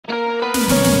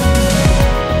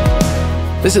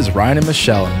This is Ryan and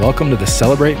Michelle, and welcome to the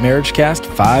Celebrate Marriage Cast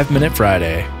 5-Minute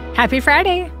Friday. Happy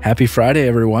Friday. Happy Friday,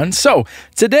 everyone. So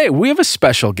today we have a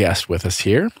special guest with us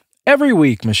here. Every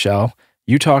week, Michelle,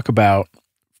 you talk about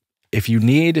if you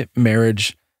need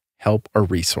marriage help or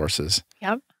resources,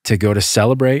 to go to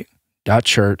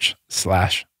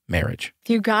celebrate.church/marriage.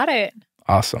 You got it.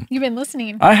 Awesome. You've been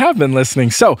listening. I have been listening.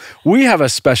 So we have a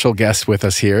special guest with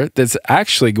us here that's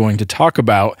actually going to talk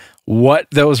about what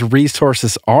those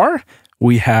resources are.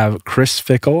 We have Chris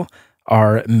Fickel,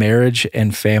 our marriage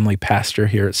and family pastor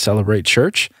here at Celebrate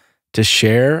Church, to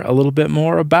share a little bit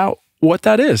more about what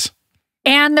that is.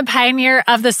 And the pioneer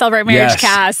of the Celebrate Marriage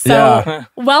Cast. So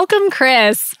welcome,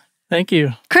 Chris. Thank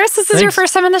you. Chris, this is your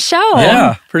first time on the show.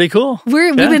 Yeah, pretty cool.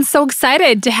 We've been so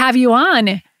excited to have you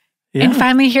on. Yeah. And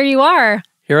finally, here you are.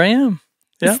 Here I am.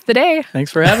 Yeah. It's the day. Thanks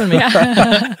for having me.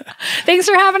 Thanks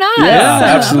for having us. Yeah,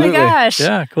 absolutely. Oh my gosh.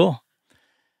 Yeah, cool.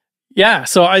 Yeah,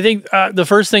 so I think the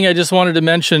first thing I just wanted to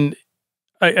mention,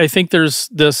 I think there's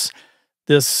this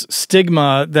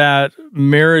stigma that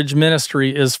marriage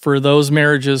ministry is for those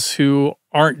marriages who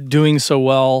aren't doing so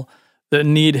well, that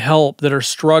need help, that are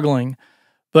struggling.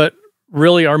 But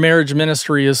really, our marriage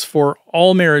ministry is for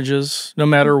all marriages, no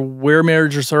matter where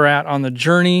marriages are at on the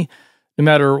journey, no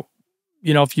matter,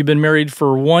 if you've been married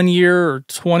for 1 year or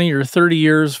 20 or 30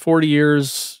 years, 40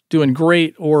 years, doing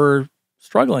great or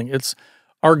struggling.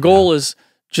 Our goal is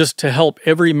just to help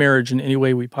every marriage in any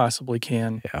way we possibly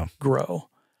can grow.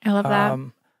 I love that.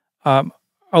 I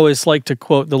always like to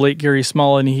quote the late Gary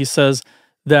Small, and he says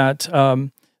that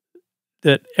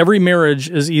that every marriage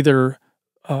is either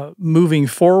moving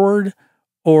forward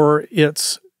or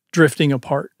it's drifting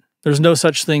apart. There's no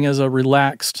such thing as a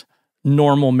relaxed,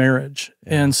 normal marriage.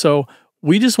 Yeah. And so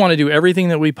we just want to do everything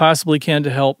that we possibly can to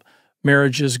help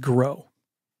marriages grow.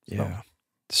 Yeah.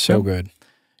 So good.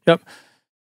 Yep.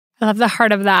 I love the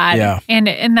heart of that. Yeah.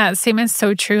 And that statement's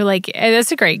so true. Like,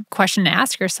 that's a great question to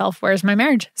ask yourself. Where's my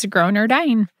marriage? Is it growing or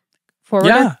dying?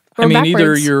 Forward or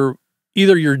backwards?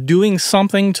 Either you're doing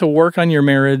something to work on your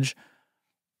marriage,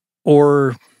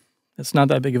 or it's not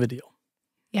that big of a deal.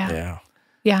 Yeah.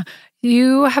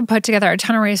 You have put together a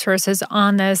ton of resources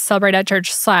on the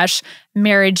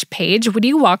celebrate.church/marriage page. Would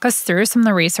you walk us through some of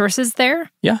the resources there?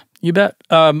 Yeah, you bet.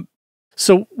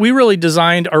 So we really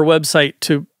designed our website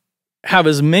to have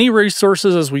as many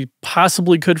resources as we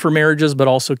possibly could for marriages, but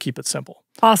also keep it simple.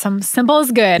 Awesome. Simple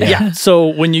is good. Yeah. So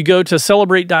when you go to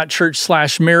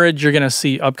celebrate.church/marriage, you're going to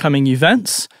see upcoming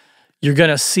events. You're going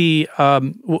to see,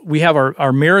 we have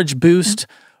our Marriage Boost,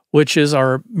 which is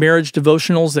our marriage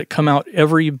devotionals that come out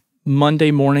every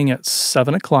Monday morning at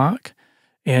 7 o'clock.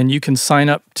 And you can sign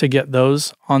up to get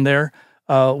those on there.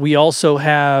 We also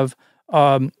have,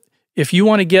 if you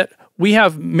want to get, we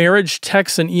have marriage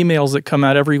texts and emails that come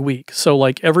out every week. So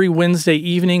like every Wednesday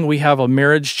evening, we have a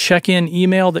marriage check-in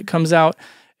email that comes out.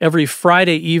 Every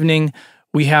Friday evening,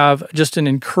 we have just an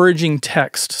encouraging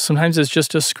text. Sometimes it's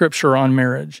just a scripture on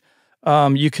marriage.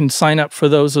 You can sign up for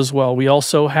those as well. We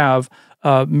also have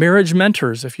marriage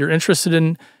mentors. If you're interested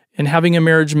in having a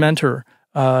marriage mentor,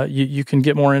 you can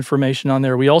get more information on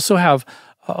there. We also have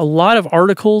a lot of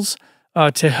articles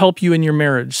to help you in your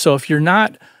marriage. So if you're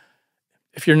not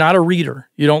a reader,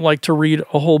 you don't like to read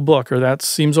a whole book, or that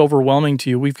seems overwhelming to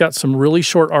you, we've got some really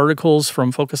short articles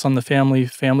from Focus on the Family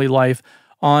Life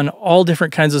on all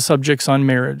different kinds of subjects on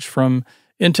marriage, from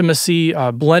intimacy,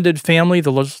 blended family.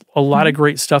 There's a lot of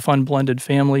great stuff on blended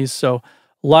families. So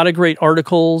a lot of great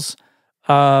articles.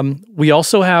 We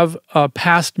also have a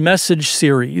past message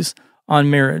series on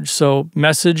marriage. So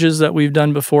messages that we've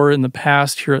done before in the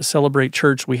past here at Celebrate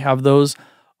Church, we have those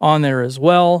on there as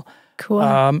well.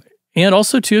 Cool. And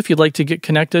also, too, if you'd like to get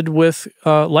connected with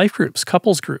life groups,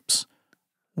 couples groups,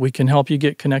 we can help you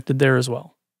get connected there as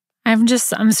well. I'm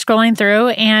scrolling through,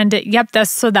 and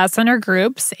that's under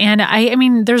groups. And I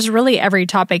mean, there's really every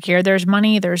topic here. There's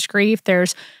money, there's grief,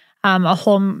 there's a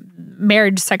whole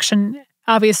marriage section,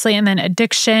 obviously, and then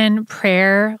addiction,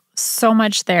 prayer, so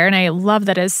much there. And I love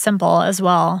that it's simple as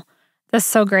well. That's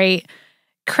so great.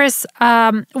 Chris,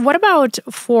 what about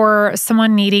for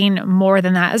someone needing more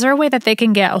than that? Is there a way that they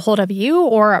can get a hold of you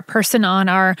or a person on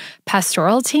our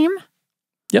pastoral team?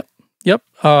 Yep.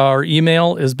 Our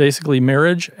email is basically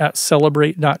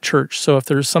marriage@celebrate.church. So if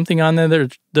there's something on there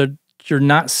that you're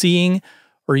not seeing,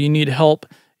 or you need help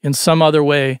in some other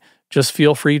way, just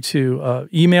feel free to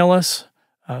email us,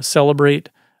 celebrate,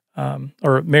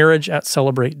 or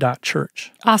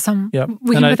marriage@celebrate.church. Awesome. Yep.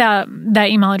 We can put that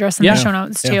email address in the show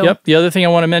notes too. Yep. The other thing I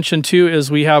want to mention too is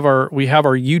we have our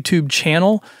YouTube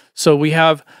channel. So we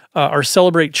have our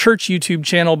Celebrate Church YouTube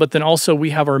channel, but then also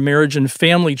we have our Marriage and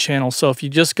Family channel. So if you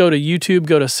just go to YouTube,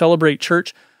 go to Celebrate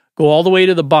Church, go all the way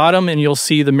to the bottom, and you'll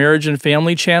see the Marriage and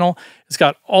Family channel. It's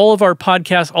got all of our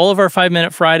podcasts, all of our 5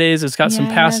 Minute Fridays. It's got some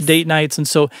past date nights. And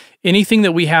so anything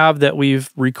that we have that we've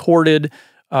recorded,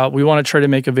 we want to try to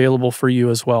make available for you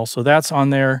as well. So that's on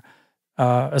there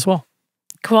as well.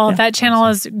 Cool. That channel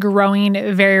is growing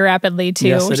very rapidly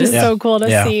too, which is so cool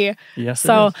to see. Yes,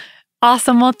 so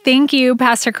awesome. Well, thank you,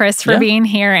 Pastor Chris, for being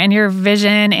here and your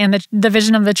vision and the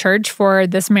vision of the church for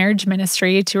this marriage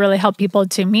ministry to really help people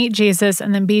to meet Jesus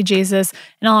and then be Jesus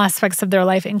in all aspects of their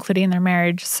life, including their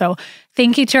marriage. So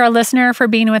thank you to our listener for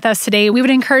being with us today. We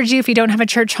would encourage you, if you don't have a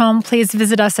church home, please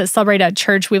visit us at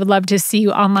celebrate.church. We would love to see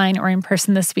you online or in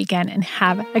person this weekend, and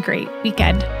have a great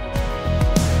weekend.